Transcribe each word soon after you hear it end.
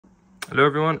Hello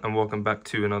everyone and welcome back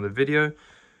to another video.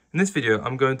 In this video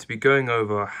I'm going to be going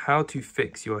over how to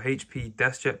fix your HP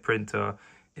Deskjet printer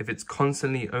if it's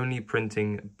constantly only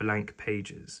printing blank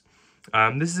pages.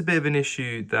 This is a bit of an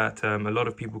issue that a lot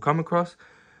of people come across.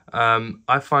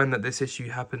 I find that this issue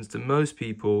happens to most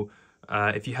people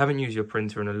if you haven't used your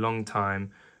printer in a long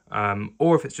time,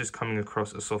 or if it's just coming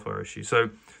across a software issue. So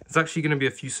there's actually going to be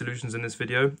a few solutions in this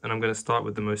video, and I'm going to start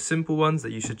with the most simple ones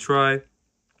that you should try.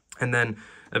 And then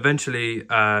eventually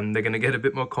they're going to get a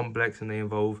bit more complex and they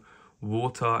involve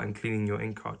water and cleaning your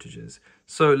ink cartridges.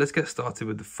 So let's get started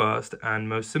with the first and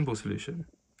most simple solution.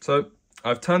 So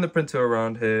I've turned the printer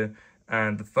around here,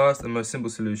 and the first and most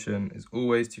simple solution is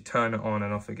always to turn it on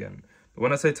and off again. But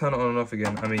when I say turn it on and off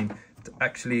again, I mean to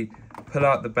actually pull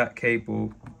out the back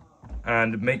cable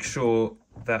and make sure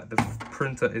that the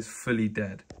printer is fully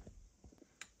dead.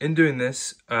 In doing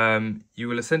this, you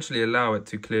will essentially allow it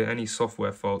to clear any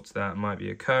software faults that might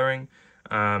be occurring,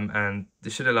 and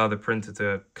this should allow the printer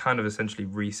to kind of essentially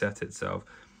reset itself.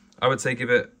 I would say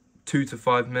give it 2 to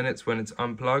 5 minutes when it's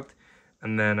unplugged,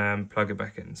 and then plug it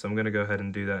back in. So I'm going to go ahead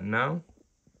and do that now.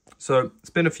 So it's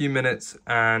been a few minutes,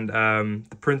 and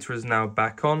the printer is now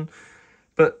back on.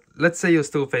 But let's say you're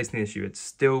still facing the issue. It's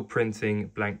still printing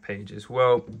blank pages.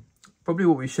 Well, probably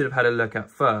what we should have had a look at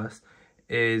first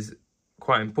is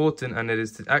quite important, and it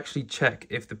is to actually check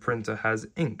if the printer has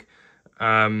ink.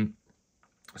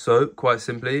 So quite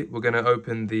simply, we're going to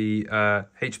open the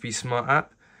HP Smart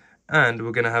app, and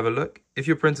we're going to have a look. If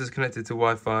your printer is connected to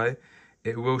Wi-Fi,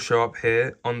 it will show up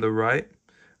here on the right,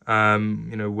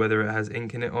 you know, whether it has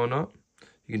ink in it or not.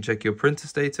 You can check your printer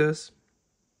status,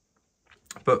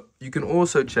 but you can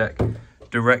also check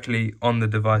directly on the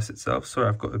device itself. Sorry,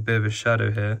 I've got a bit of a shadow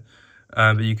here,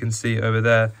 but you can see over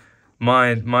there,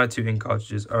 my 2 ink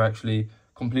cartridges are actually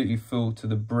completely full to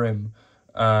the brim,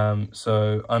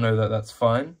 so I know that that's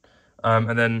fine.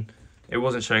 And then it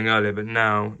wasn't showing earlier, but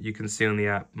now you can see on the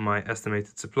app my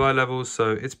estimated supply levels,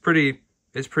 so it's pretty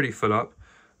full up.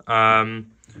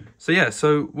 So yeah,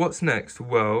 so what's next?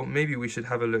 Well, maybe we should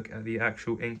have a look at the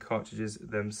actual ink cartridges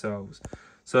themselves.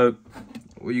 So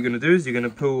what you're going to do is you're going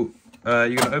to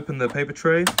open the paper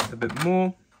tray a bit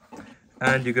more,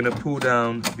 and you're going to pull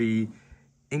down the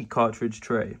ink cartridge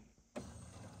tray.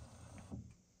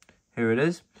 Here it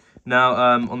is. Now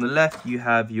on the left you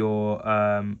have your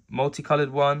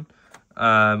multicolored one,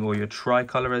 or your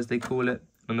tricolor as they call it.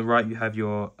 On the right you have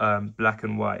your black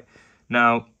and white.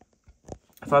 Now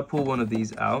if I pull one of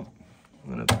these out,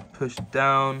 I'm going to push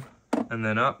down and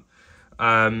then up.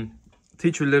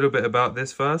 Teach you a little bit about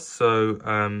this first. So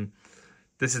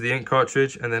this is the ink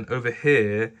cartridge, and then over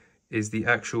here is the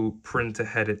actual printer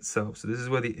head itself. So this is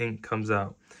where the ink comes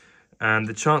out. And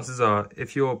the chances are,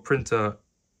 if your printer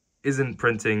isn't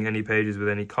printing any pages with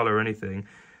any color or anything,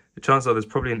 the chances are there's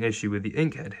probably an issue with the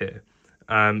ink head here.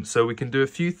 So we can do a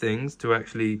few things to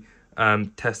actually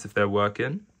test if they're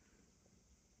working.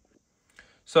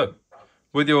 So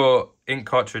with your ink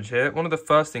cartridge here, one of the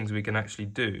first things we can actually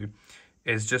do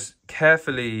is just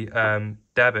carefully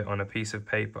dab it on a piece of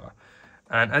paper.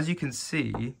 And as you can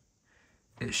see,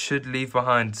 it should leave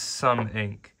behind some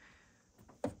ink.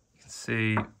 You can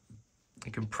see,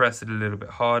 you can press it a little bit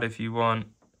hard if you want.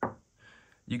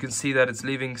 You can see that it's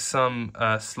leaving some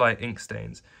slight ink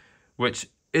stains, which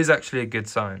is actually a good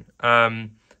sign.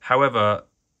 However,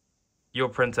 your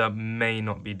printer may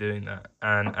not be doing that,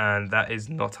 and that is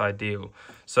not ideal.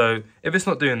 So if it's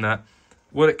not doing that,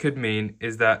 what it could mean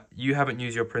is that you haven't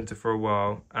used your printer for a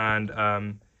while,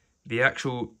 and the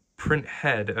actual print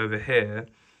head over here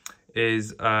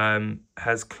is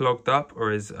has clogged up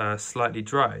or is slightly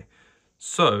dry.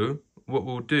 So what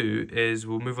we'll do is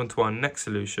we'll move on to our next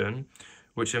solution,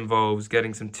 which involves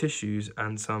getting some tissues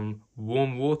and some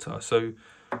warm water. So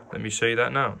let me show you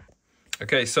that now.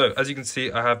 Okay, so as you can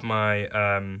see, I have my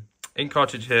ink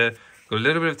cartridge here, got a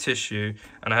little bit of tissue,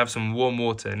 and I have some warm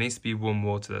water. It needs to be warm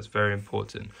water, that's very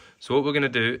important. So what we're gonna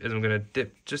do is I'm gonna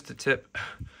dip just a tip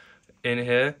in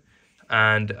here,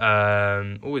 and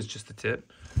always just a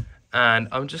tip. And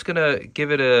I'm just gonna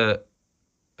give it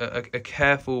a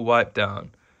careful wipe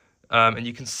down. And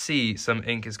you can see some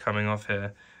ink is coming off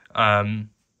here.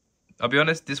 I'll be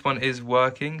honest, this one is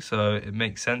working, so it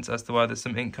makes sense as to why there's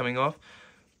some ink coming off.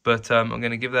 But I'm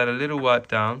going to give that a little wipe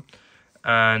down,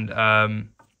 and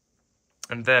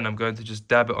then I'm going to just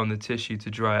dab it on the tissue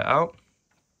to dry it out.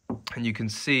 And you can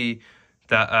see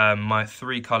that my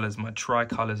 3 colors, my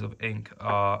tricolors of ink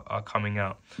are coming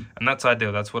out. And that's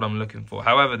ideal, that's what I'm looking for.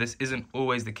 However, this isn't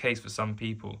always the case for some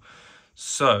people.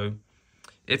 So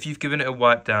if you've given it a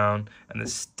wipe down and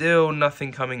there's still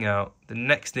nothing coming out, the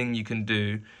next thing you can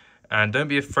do and don't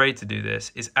be afraid to do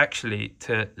this, is actually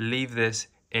to leave this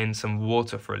in some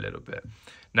water for a little bit.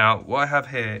 Now, what I have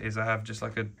here is I have just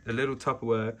like a little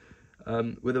Tupperware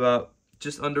with about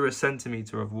just under 1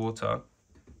 centimeter of water.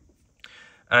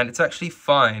 And it's actually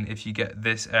fine if you get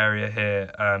this area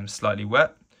here slightly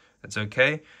wet. That's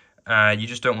okay. You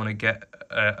just don't want to get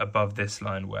above this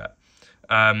line wet.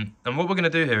 And what we're going to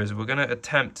do here is we're going to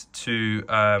attempt to,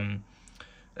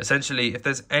 essentially, if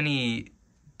there's any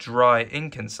dry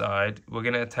ink inside, we're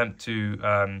going to attempt to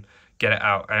get it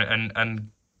out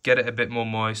and get it a bit more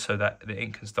moist so that the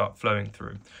ink can start flowing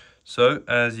through. So,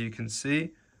 as you can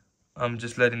see, I'm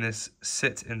just letting this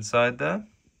sit inside there.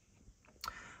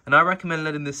 And I recommend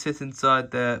letting this sit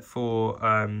inside there for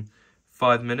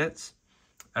 5 minutes.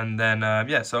 And then,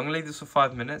 yeah, so I'm going to leave this for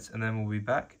 5 minutes and then we'll be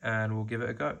back and we'll give it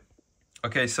a go.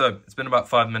 Okay, so it's been about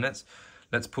 5 minutes.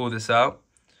 Let's pull this out.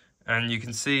 And you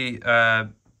can see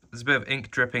there's a bit of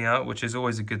ink dripping out, which is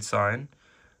always a good sign.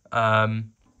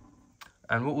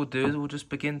 And what we'll do is we'll just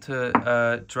begin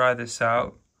to dry this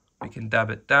out. We can dab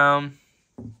it down.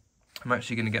 I'm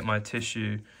actually going to get my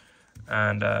tissue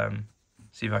and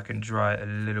see if I can dry it a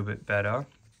little bit better.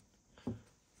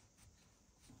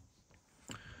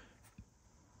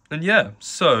 And yeah,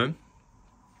 so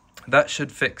that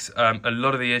should fix a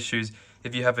lot of the issues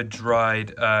if you have a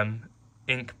dried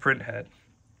ink print head.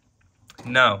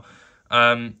 Now,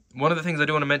 one of the things I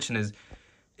do want to mention is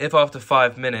if after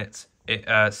 5 minutes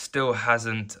it still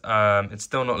hasn't, it's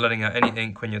still not letting out any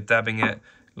ink when you're dabbing it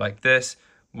like this,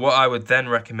 what I would then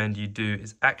recommend you do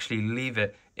is actually leave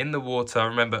it in the water.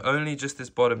 Remember, only just this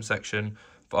bottom section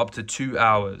for up to 2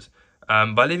 hours.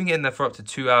 By leaving it in there for up to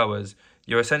 2 hours,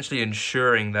 you're essentially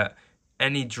ensuring that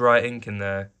any dry ink in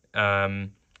there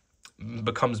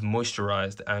becomes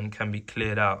moisturized and can be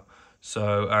cleared out.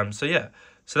 So, so yeah.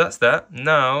 So that's that.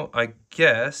 Now, I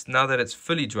guess, now that it's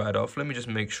fully dried off, let me just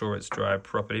make sure it's dry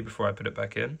properly before I put it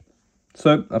back in.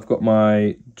 So, I've got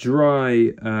my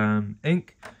dry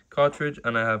ink cartridge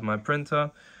and I have my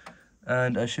printer.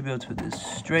 And I should be able to put this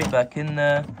straight back in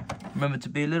there. Remember to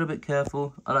be a little bit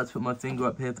careful. I like to put my finger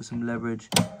up here for some leverage.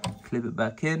 Clip it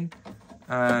back in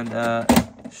and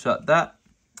shut that.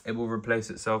 It will replace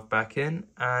itself back in.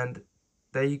 And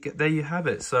there you have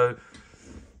it. So,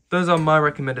 those are my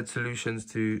recommended solutions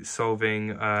to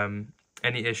solving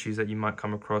any issues that you might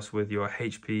come across with your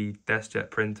HP Deskjet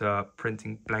printer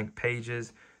printing blank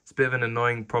pages. It's a bit of an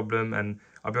annoying problem, and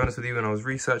I'll be honest with you, when I was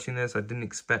researching this, I didn't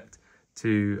expect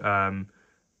to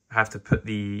have to put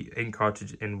the ink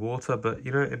cartridge in water, but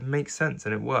you know, it makes sense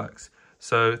and it works.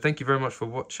 So thank you very much for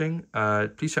watching.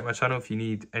 Please check my channel if you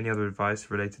need any other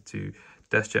advice related to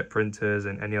Deskjet printers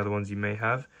and any other ones you may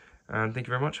have. And thank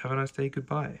you very much. Have a nice day.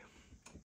 Goodbye.